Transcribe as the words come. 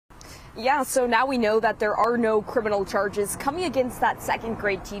Yeah, so now we know that there are no criminal charges coming against that second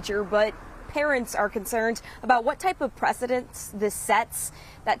grade teacher, but parents are concerned about what type of precedents this sets,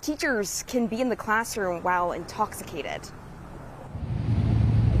 that teachers can be in the classroom while intoxicated.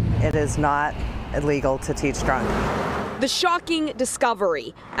 It is not illegal to teach drunk. The shocking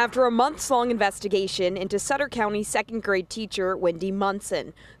discovery after a months-long investigation into Sutter County second grade teacher Wendy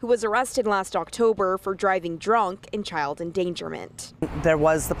Munson, who was arrested last October for driving drunk and child endangerment. There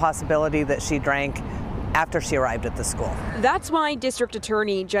was the possibility that she drank after she arrived at the school. That's why District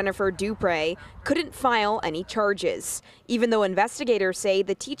Attorney Jennifer Dupre couldn't file any charges, even though investigators say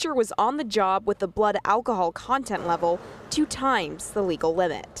the teacher was on the job with the blood alcohol content level 2 times the legal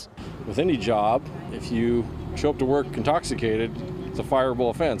limit. With any job, if you show up to work intoxicated, it's a fireable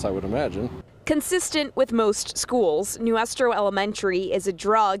offense, I would imagine. Consistent with most schools, Nuestro Elementary is a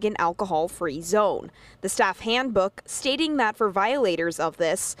drug and alcohol-free zone. The staff handbook stating that for violators of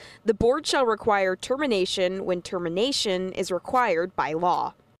this, the board shall require termination when termination is required by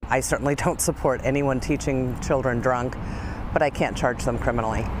law. I certainly don't support anyone teaching children drunk, but I can't charge them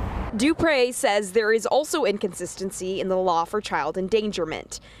criminally. Dupre says there is also inconsistency in the law for child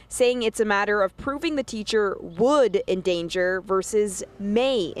endangerment, saying it's a matter of proving the teacher would endanger versus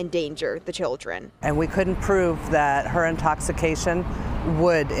may endanger the children. And we couldn't prove that her intoxication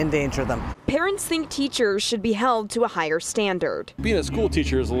would endanger them. Parents think teachers should be held to a higher standard. Being a school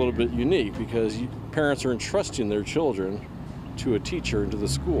teacher is a little bit unique because parents are entrusting their children to a teacher and to the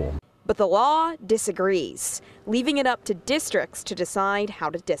school. But the law disagrees, leaving it up to districts to decide how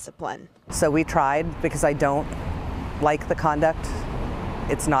to discipline. So we tried because I don't like the conduct.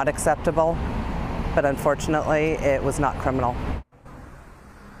 It's not acceptable, but unfortunately it was not criminal.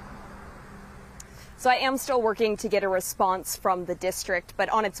 So I am still working to get a response from the district, but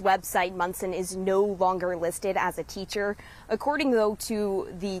on its website, Munson is no longer listed as a teacher. According, though, to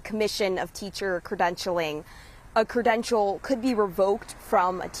the Commission of Teacher Credentialing, a credential could be revoked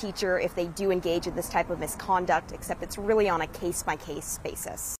from a teacher if they do engage in this type of misconduct, except it's really on a case-by-case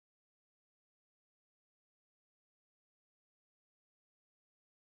basis.